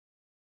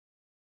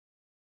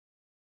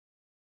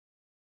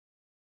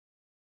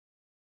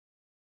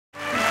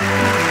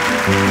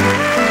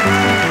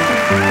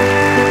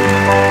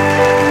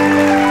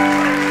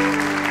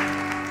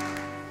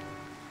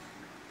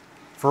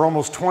For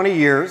almost 20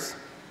 years,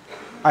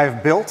 I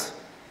have built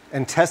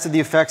and tested the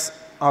effects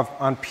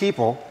on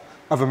people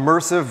of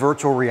immersive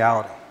virtual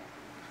reality.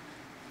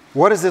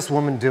 What is this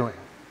woman doing?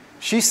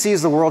 She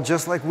sees the world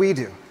just like we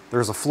do.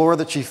 There's a floor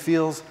that she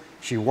feels,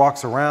 she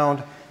walks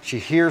around, she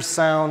hears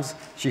sounds,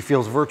 she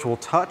feels virtual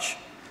touch.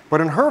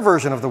 But in her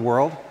version of the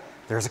world,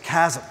 there's a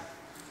chasm.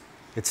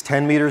 It's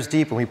 10 meters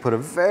deep, and we put a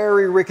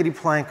very rickety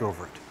plank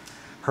over it.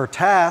 Her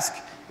task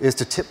is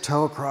to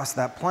tiptoe across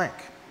that plank.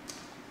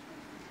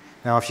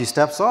 Now, if she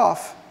steps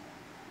off,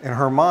 in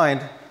her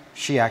mind,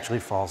 she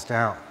actually falls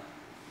down.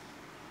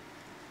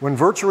 When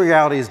virtual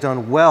reality is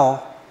done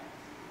well,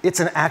 it's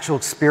an actual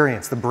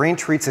experience. The brain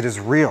treats it as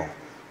real.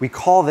 We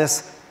call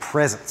this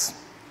presence.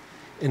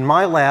 In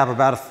my lab,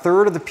 about a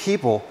third of the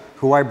people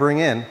who I bring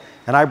in,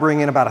 and I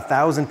bring in about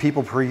 1,000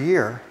 people per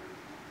year,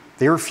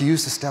 they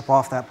refuse to step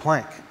off that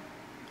plank.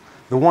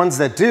 The ones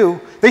that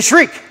do, they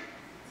shriek.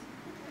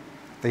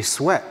 They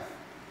sweat.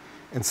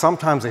 And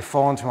sometimes they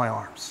fall into my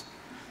arms.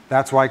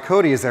 That's why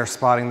Cody is there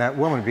spotting that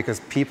woman, because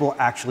people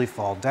actually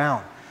fall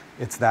down.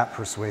 It's that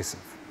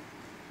persuasive.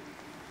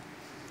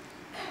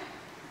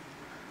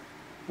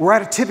 We're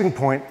at a tipping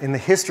point in the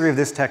history of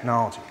this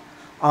technology.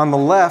 On the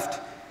left,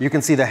 you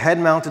can see the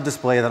head-mounted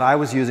display that I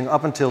was using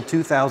up until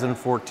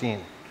 2014.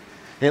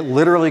 It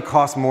literally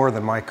cost more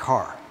than my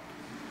car.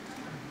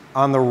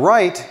 On the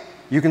right,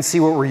 you can see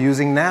what we're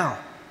using now.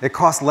 It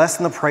costs less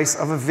than the price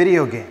of a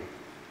video game.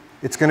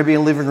 It's going to be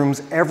in living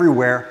rooms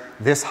everywhere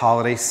this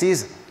holiday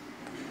season.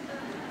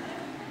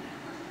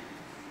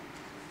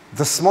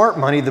 The smart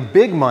money, the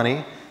big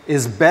money,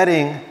 is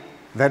betting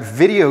that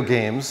video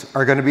games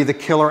are going to be the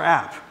killer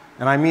app.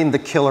 And I mean the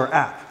killer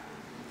app.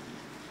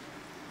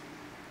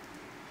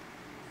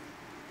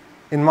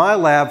 In my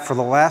lab, for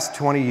the last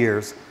 20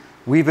 years,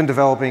 we've been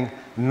developing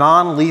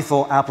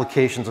non-lethal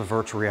applications of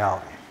virtual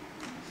reality.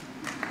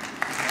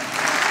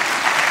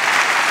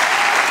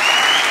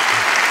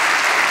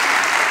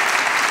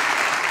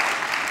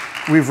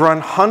 We've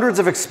run hundreds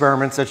of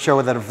experiments that show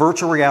that a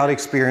virtual reality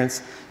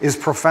experience is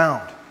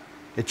profound.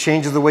 It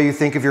changes the way you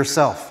think of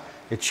yourself.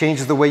 It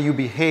changes the way you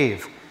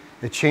behave.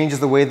 It changes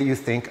the way that you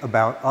think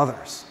about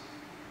others.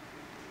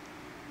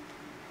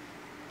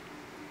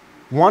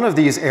 One of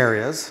these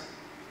areas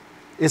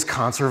is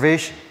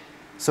conservation.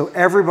 So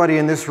everybody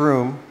in this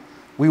room,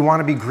 we want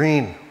to be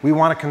green. We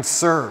want to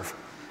conserve.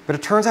 But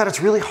it turns out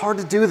it's really hard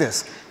to do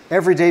this.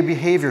 Everyday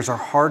behaviors are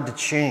hard to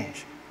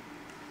change.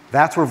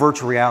 That's where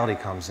virtual reality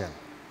comes in.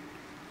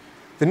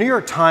 The New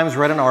York Times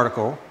read an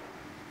article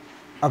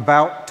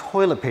about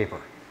toilet paper.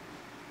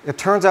 It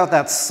turns out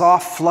that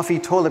soft, fluffy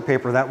toilet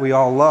paper that we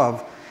all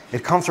love,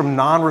 it comes from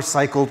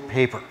non-recycled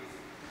paper.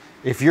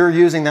 If you're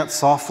using that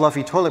soft,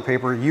 fluffy toilet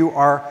paper, you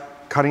are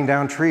cutting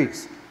down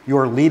trees. You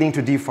are leading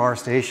to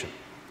deforestation.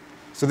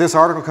 So this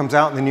article comes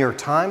out in the New York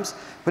Times,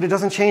 but it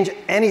doesn't change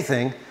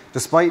anything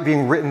despite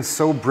being written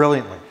so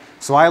brilliantly.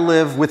 So I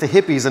live with the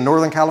hippies in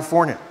Northern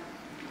California.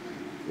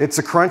 It's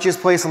the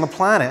crunchiest place on the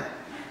planet,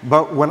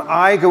 but when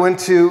I go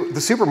into the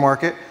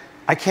supermarket,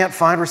 I can't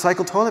find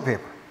recycled toilet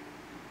paper.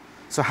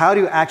 So how do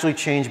you actually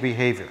change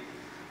behavior?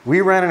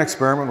 We ran an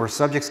experiment where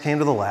subjects came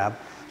to the lab,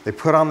 they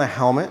put on the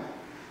helmet,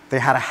 they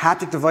had a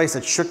haptic device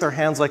that shook their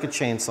hands like a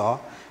chainsaw,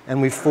 and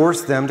we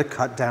forced them to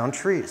cut down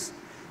trees.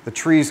 The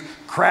trees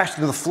crashed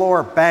into the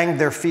floor,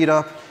 banged their feet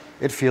up.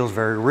 It feels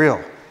very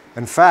real.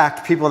 In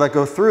fact, people that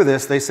go through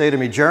this, they say to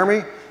me,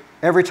 Jeremy,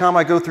 every time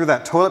I go through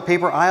that toilet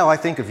paper aisle, I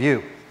think of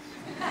you.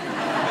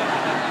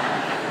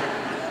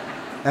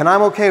 And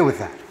I'm okay with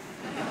that.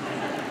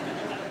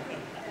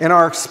 In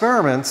our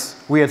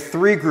experiments, we had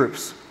 3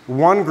 groups.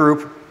 One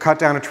group cut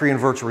down a tree in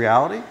virtual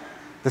reality.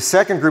 The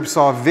second group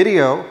saw a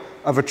video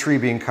of a tree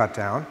being cut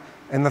down.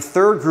 And the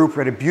third group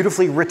read a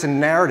beautifully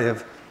written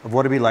narrative of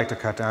what it'd be like to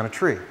cut down a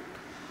tree.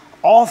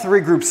 All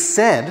 3 groups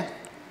said,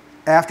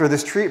 after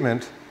this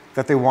treatment,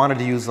 that they wanted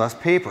to use less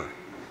paper.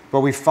 But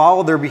we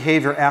followed their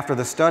behavior after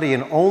the study,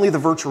 and only the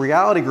virtual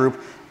reality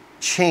group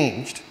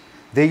changed.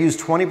 They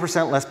used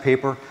 20% less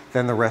paper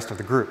than the rest of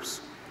the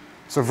groups.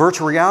 So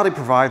virtual reality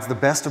provides the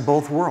best of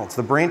both worlds.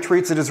 The brain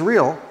treats it as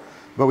real,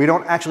 but we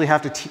don't actually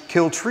have to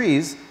kill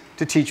trees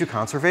to teach you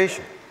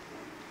conservation.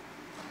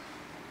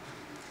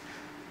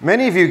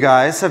 Many of you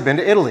guys have been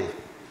to Italy.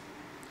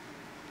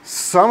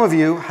 Some of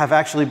you have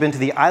actually been to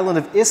the island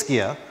of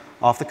Ischia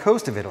off the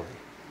coast of Italy.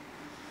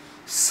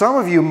 Some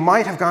of you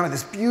might have gone to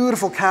this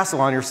beautiful castle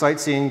on your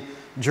sightseeing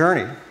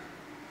journey.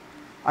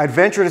 I'd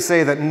venture to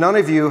say that none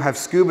of you have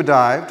scuba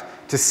dived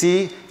to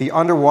see the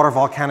underwater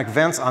volcanic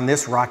vents on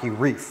this rocky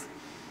reef.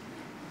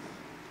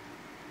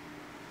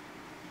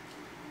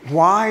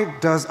 Why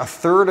does a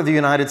third of the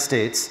United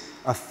States,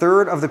 a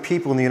third of the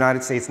people in the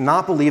United States,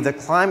 not believe that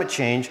climate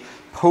change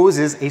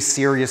poses a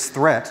serious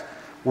threat,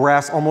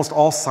 whereas almost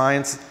all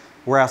scientists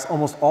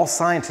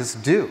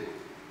do?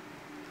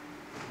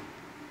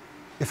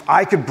 If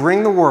I could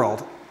bring the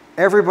world,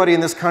 everybody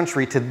in this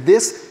country, to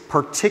this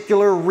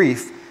particular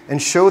reef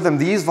and show them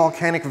these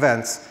volcanic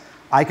vents,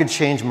 I could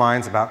change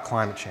minds about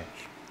climate change.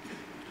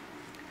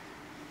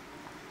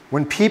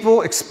 When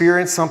people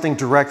experience something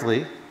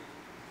directly,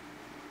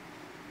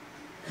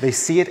 They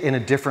see it in a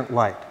different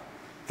light.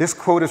 This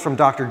quote is from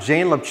Dr.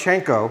 Jane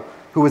Lubchenco,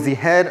 who was the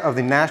head of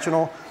the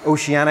National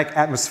Oceanic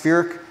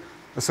Atmospheric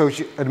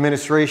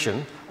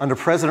Administration under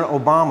President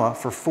Obama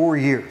for 4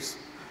 years.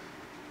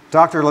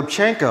 Dr.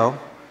 Lubchenco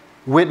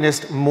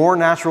witnessed more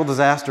natural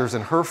disasters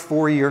in her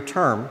 4-year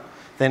term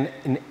than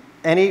in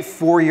any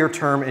 4-year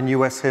term in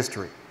US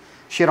history.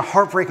 She had a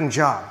heartbreaking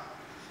job.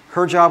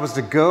 Her job was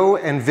to go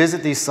and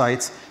visit these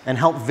sites and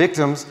help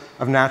victims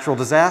of natural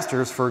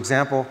disasters, for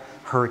example,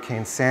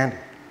 Hurricane Sandy.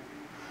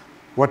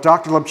 What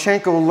Dr.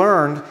 Lubchenco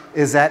learned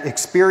is that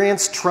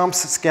experience trumps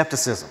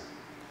skepticism.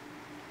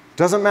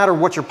 Doesn't matter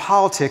what your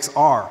politics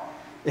are.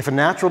 If a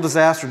natural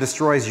disaster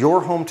destroys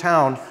your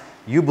hometown,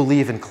 you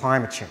believe in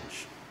climate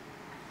change.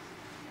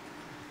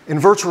 In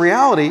virtual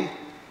reality,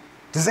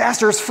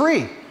 disaster is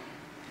free.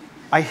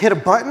 I hit a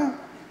button,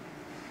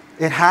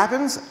 it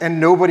happens, and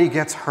nobody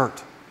gets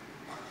hurt.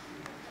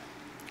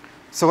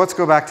 So let's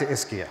go back to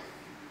Ischia.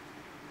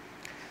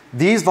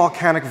 These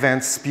volcanic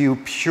vents spew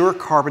pure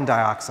carbon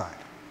dioxide.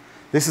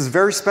 This is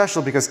very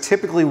special because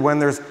typically when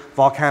there's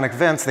volcanic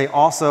vents, they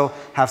also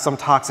have some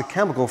toxic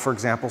chemical, for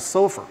example,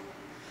 sulfur.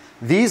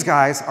 These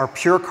guys are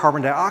pure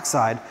carbon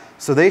dioxide,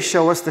 so they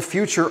show us the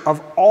future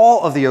of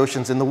all of the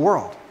oceans in the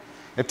world.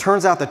 It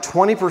turns out that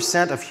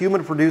 20% of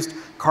human-produced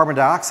carbon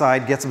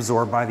dioxide gets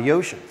absorbed by the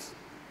oceans.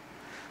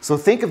 So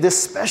think of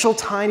this special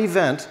tiny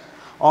vent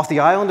off the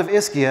island of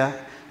Ischia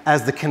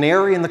as the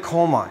canary in the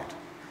coal mine.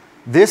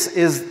 This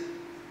is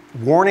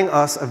warning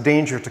us of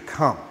danger to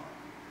come.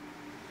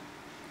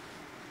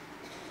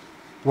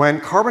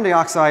 When carbon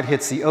dioxide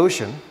hits the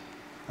ocean,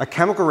 a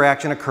chemical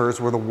reaction occurs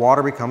where the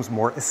water becomes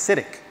more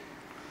acidic.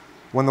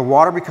 When the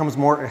water becomes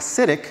more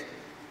acidic,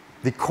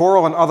 the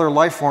coral and other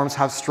life forms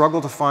have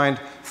struggled to find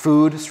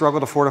food,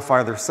 struggle to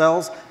fortify their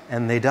cells,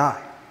 and they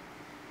die.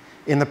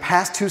 In the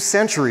past 2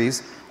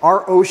 centuries,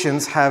 our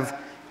oceans have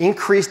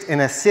increased in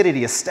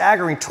acidity a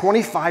staggering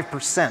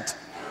 25%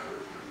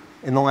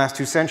 in the last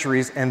 2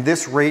 centuries, and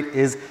this rate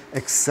is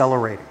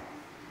accelerating.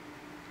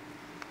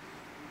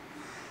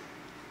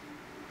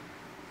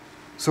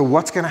 So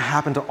what's going to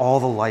happen to all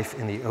the life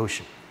in the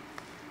ocean?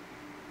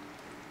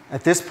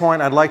 At this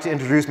point, I'd like to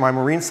introduce my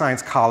marine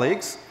science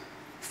colleagues,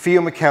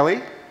 Theo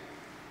McKelly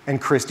and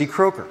Christy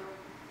Croker.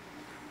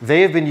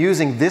 They have been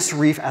using this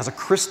reef as a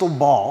crystal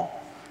ball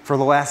for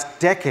the last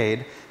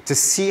decade to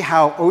see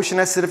how ocean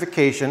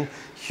acidification,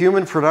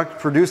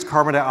 human-produced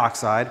carbon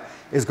dioxide,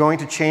 is going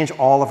to change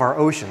all of our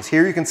oceans.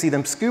 Here you can see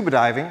them scuba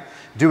diving,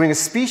 doing a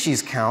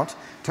species count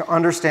to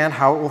understand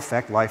how it will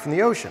affect life in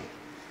the ocean.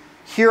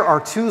 Here are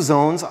 2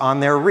 zones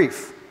on their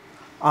reef.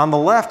 On the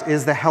left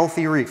is the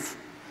healthy reef.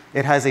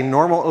 It has a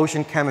normal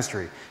ocean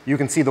chemistry. You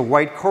can see the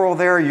white coral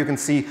there, you can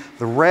see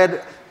the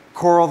red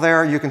coral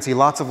there, you can see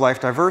lots of life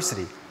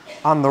diversity.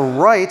 On the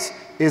right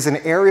is an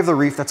area of the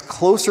reef that's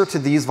closer to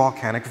these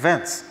volcanic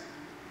vents.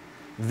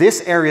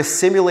 This area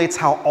simulates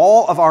how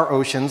all of our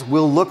oceans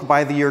will look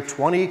by the year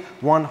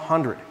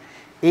 2100.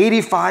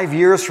 85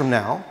 years from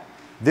now,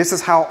 this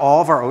is how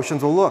all of our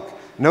oceans will look.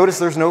 Notice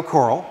there's no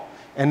coral,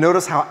 and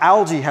notice how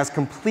algae has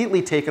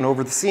completely taken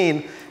over the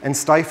scene and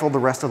stifled the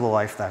rest of the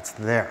life that's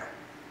there.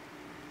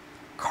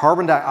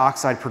 Carbon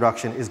dioxide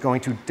production is going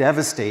to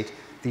devastate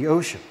the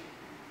ocean.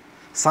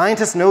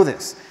 Scientists know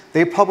this.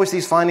 They publish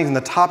these findings in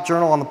the top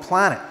journal on the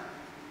planet.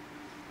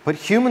 But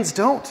humans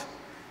don't.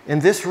 In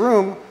this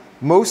room,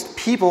 most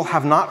people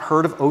have not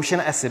heard of ocean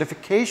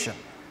acidification.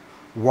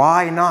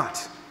 Why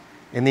not?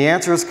 And the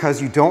answer is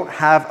because you don't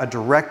have a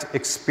direct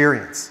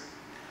experience.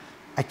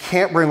 I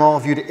can't bring all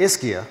of you to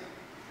Ischia,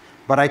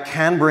 but I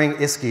can bring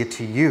Ischia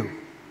to you.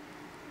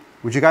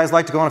 Would you guys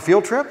like to go on a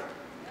field trip?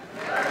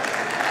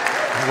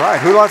 All right,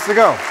 who wants to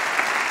go?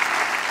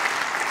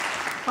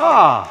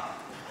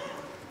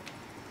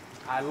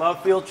 I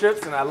love field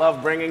trips, and I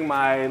love bringing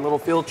my little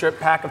field trip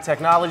pack of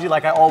technology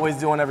like I always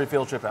do on every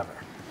field trip ever.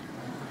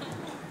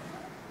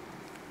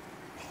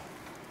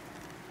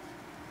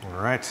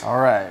 All right. All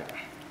right.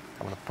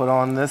 I'm going to put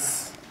on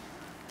this.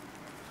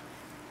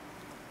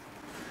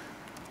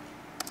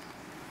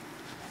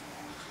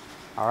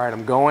 All right,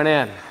 I'm going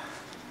in.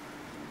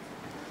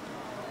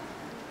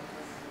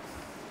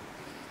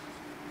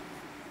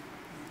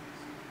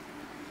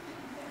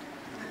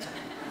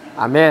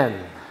 I'm in.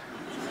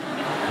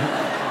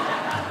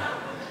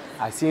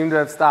 I seem to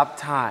have stopped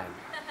time.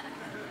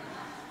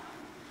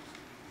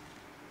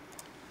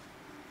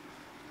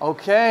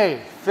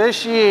 Okay,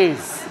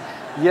 fishies.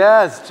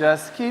 Yes,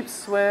 just keep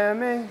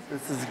swimming.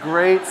 This is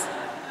great.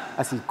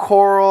 I see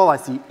coral, I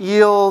see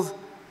eels.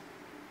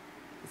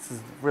 This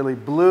is really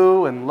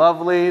blue and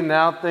lovely.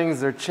 Now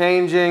things are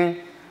changing.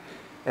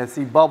 I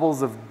see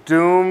bubbles of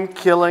doom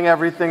killing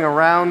everything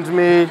around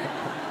me.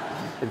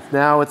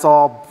 Now it's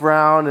all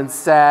brown and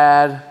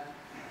sad.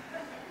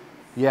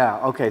 Yeah,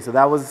 okay, so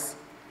that was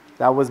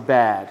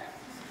bad.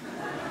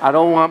 I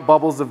don't want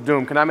bubbles of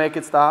doom. Can I make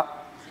it stop?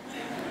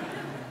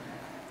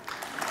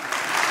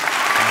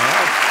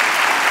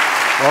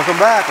 Welcome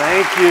back.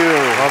 Thank you.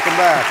 Welcome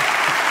back.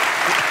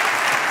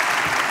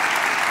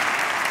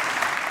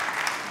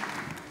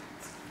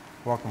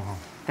 Welcome home.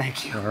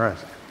 Thank you. All right.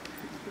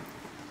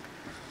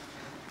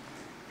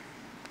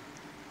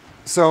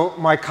 So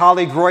my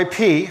colleague Roy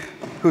P.,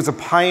 who's a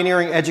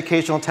pioneering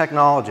educational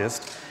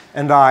technologist,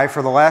 and I,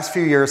 for the last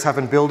few years, have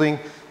been building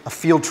a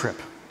field trip.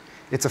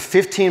 It's a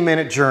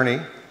 15-minute journey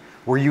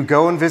where you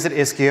go and visit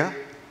Ischia,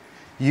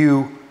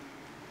 you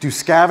do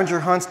scavenger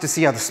hunts to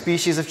see how the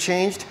species have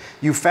changed,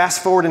 you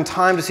fast forward in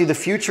time to see the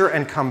future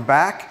and come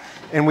back,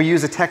 and we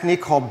use a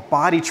technique called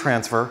body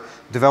transfer,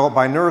 developed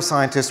by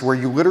neuroscientists, where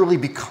you literally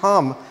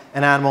become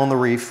an animal in the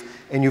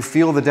reef and you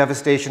feel the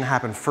devastation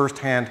happen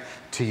firsthand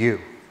to you.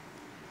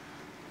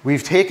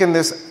 We've taken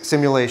this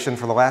simulation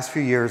for the last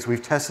few years,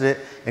 we've tested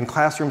it in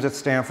classrooms at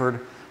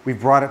Stanford, we've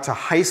brought it to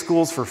high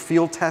schools for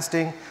field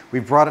testing,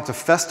 we've brought it to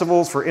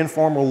festivals for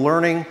informal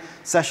learning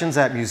sessions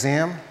at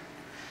museum.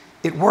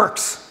 It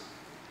works.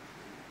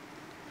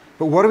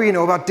 But what do we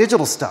know about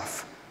digital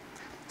stuff?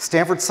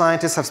 Stanford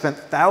scientists have spent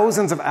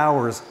thousands of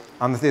hours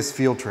on this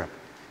field trip.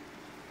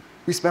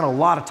 We spent a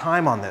lot of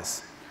time on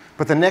this,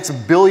 but the next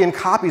billion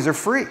copies are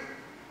free.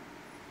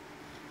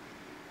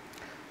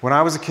 When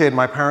I was a kid,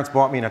 my parents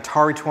bought me an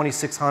Atari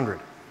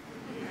 2600.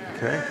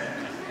 Okay?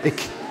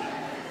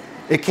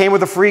 It came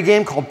with a free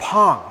game called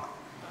Pong.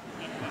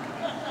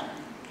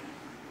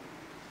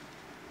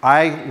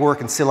 I work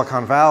in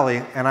Silicon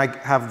Valley, and I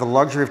have the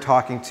luxury of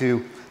talking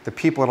to the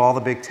people at all the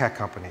big tech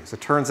companies.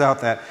 It turns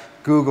out that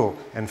Google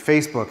and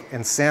Facebook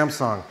and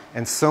Samsung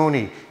and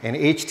Sony and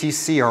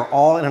HTC are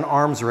all in an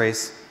arms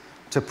race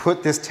to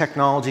put this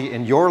technology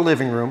in your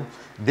living room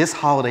this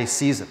holiday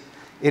season.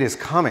 It is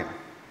coming.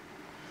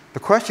 The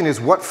question is,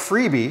 what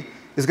freebie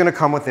is going to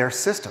come with their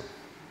system?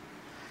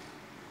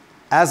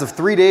 As of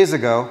 3 days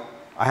ago,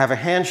 I have a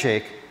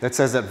handshake that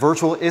says that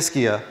virtual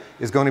Ischia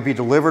is going to be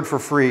delivered for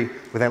free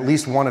with at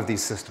least one of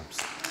these systems.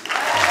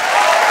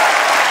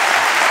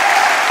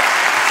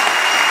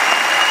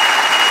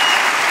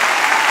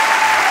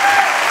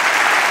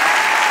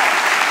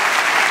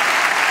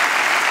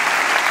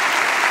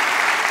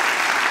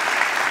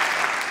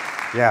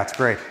 Yeah, it's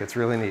great. It's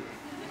really neat.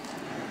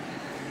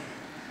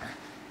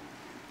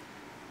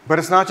 But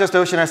it's not just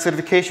ocean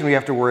acidification we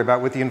have to worry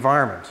about with the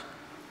environment.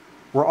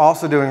 We're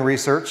also doing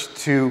research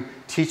to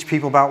teach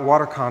people about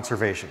water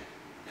conservation.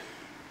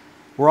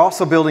 We're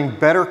also building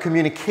better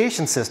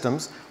communication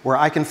systems where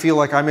I can feel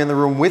like I'm in the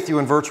room with you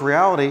in virtual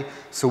reality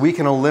so we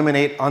can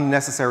eliminate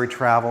unnecessary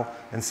travel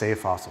and save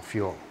fossil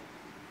fuel.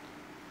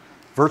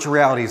 Virtual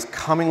reality is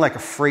coming like a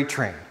freight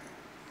train.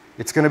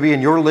 It's going to be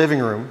in your living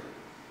room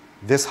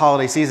this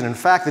holiday season. In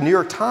fact, the New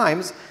York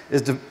Times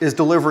is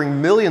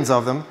delivering millions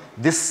of them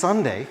this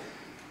Sunday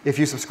if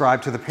you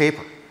subscribe to the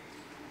paper.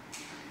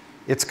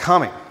 It's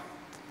coming.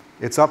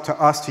 It's up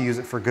to us to use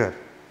it for good.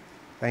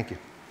 Thank you.